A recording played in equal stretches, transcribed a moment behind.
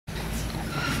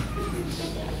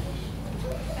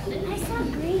I saw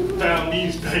green. Found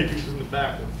these babies in the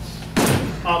bathroom.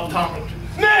 Optometry.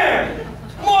 Man,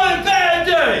 what a bad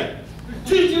day. The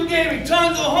teacher gave me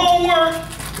tons of homework.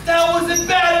 That wasn't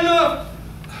bad enough.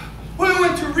 We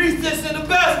went to recess and the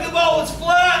basketball was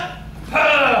flat.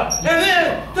 And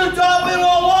then, to top it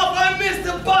all off, I missed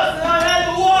the bus and I had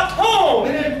to walk home.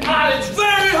 And it's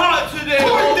very hot today.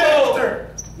 Point-dexter!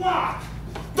 What?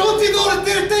 Don't you know that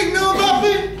this thing knew about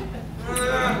me?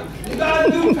 You got a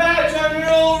new patch on your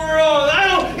overalls. I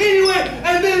don't. Anyway,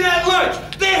 and then at lunch,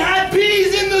 they had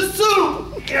peas in the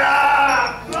soup.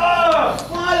 Yeah.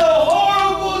 What a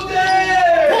horrible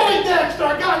day. Point-dexter,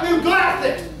 I got new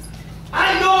glasses!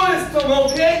 I noticed them,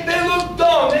 okay? They look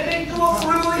dumb. They make you look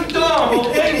really dumb,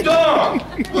 okay? Dumb.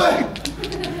 What?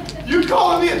 You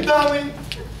calling me a dummy?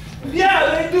 Yeah,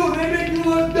 they do. They make you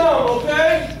look dumb,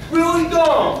 okay? Really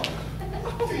dumb.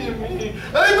 What do you mean?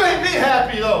 They make me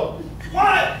happy though.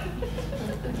 What?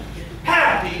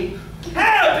 Happy?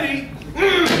 Happy?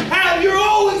 Happy? You're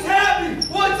always happy.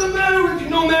 What's the matter with you?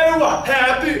 No matter what.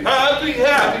 Happy, happy,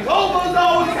 happy. Hobo's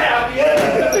always happy.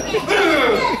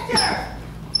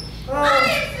 I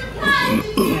am surprised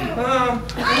at you.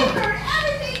 I've heard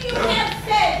everything you have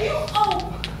said. You owe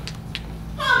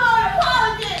Hobo an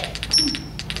apology.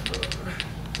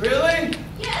 Really?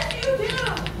 Yes, you do.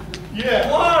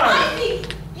 Yeah. Why? I think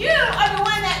you are the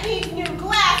one that needs new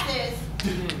glasses.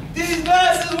 These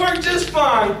glasses work just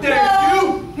fine, thank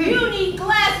No, you need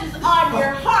glasses on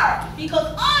your heart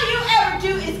because all you ever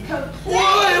do is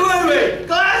complain. Wait.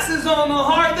 Glasses on the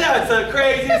heart? That's the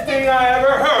craziest thing I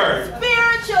ever heard.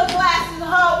 Spiritual glasses,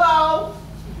 Hobo.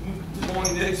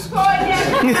 Point-dexter. You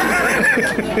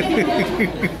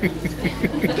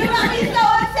got me so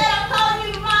upset I'm calling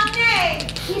you the wrong name.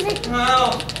 Well,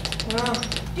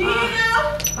 Do you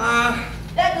know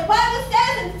that the Bible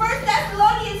says in 1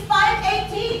 Thessalonians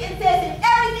 5:18, it says, in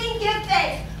everything give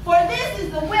thanks, for this is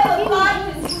the will of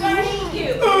God concerning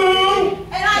you.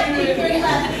 And I think your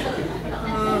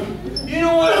glasses. you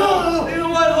know what,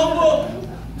 Hobo?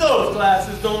 Those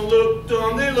glasses don't look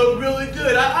dumb. They look really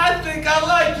good. I think I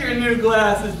like your new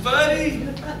glasses, buddy.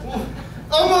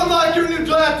 I'm gonna like your new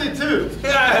glasses too.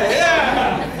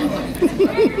 Yeah.